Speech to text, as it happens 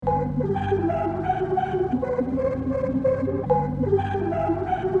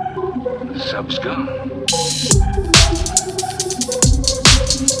The sub's gone.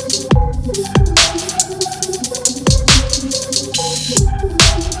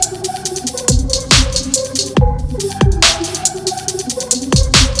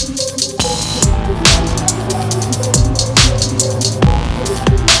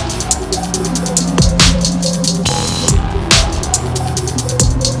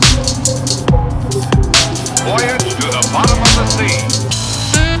 Voyage to the bottom of the sea.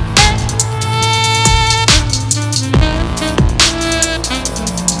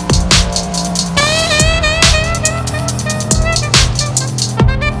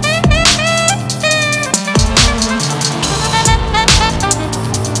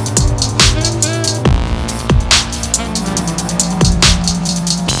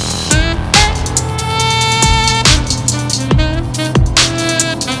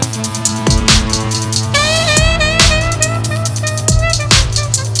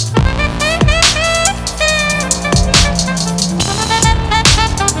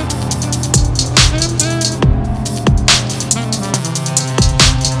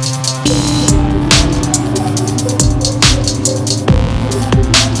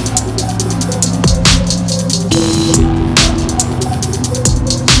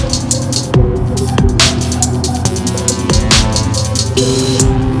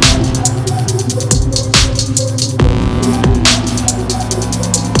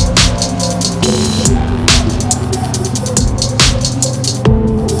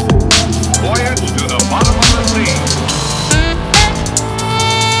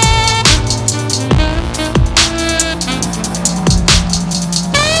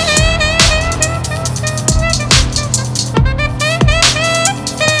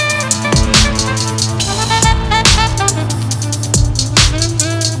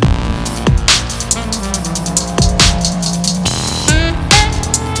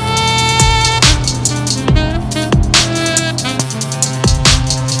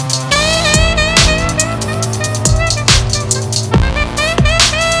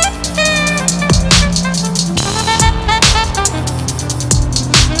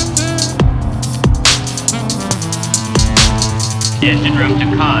 Engine room to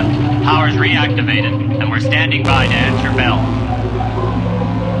con. Power's reactivated, and we're standing by to answer bell.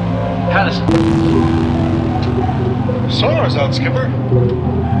 Patterson. Solar's out, Skipper.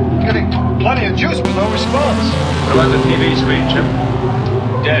 Getting plenty of juice, but no response. What about the TV screen, Chip?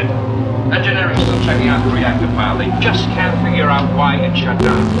 Dead. Engineering's still checking out the reactor file. They just can't figure out why it shut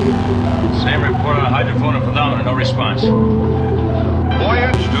down. Same report on hydrophono phenomena, no response.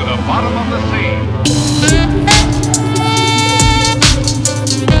 Voyage to the bottom of the sea.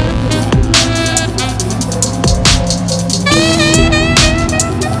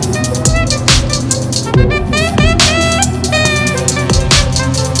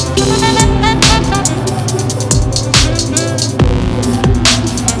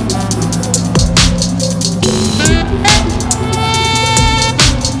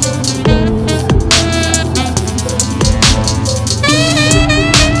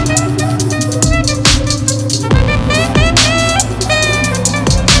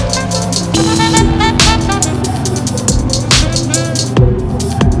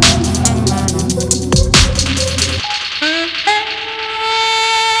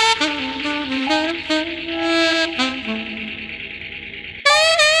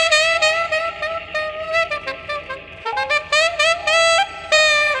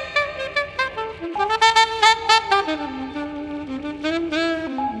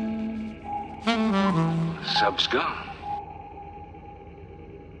 The sub's gone.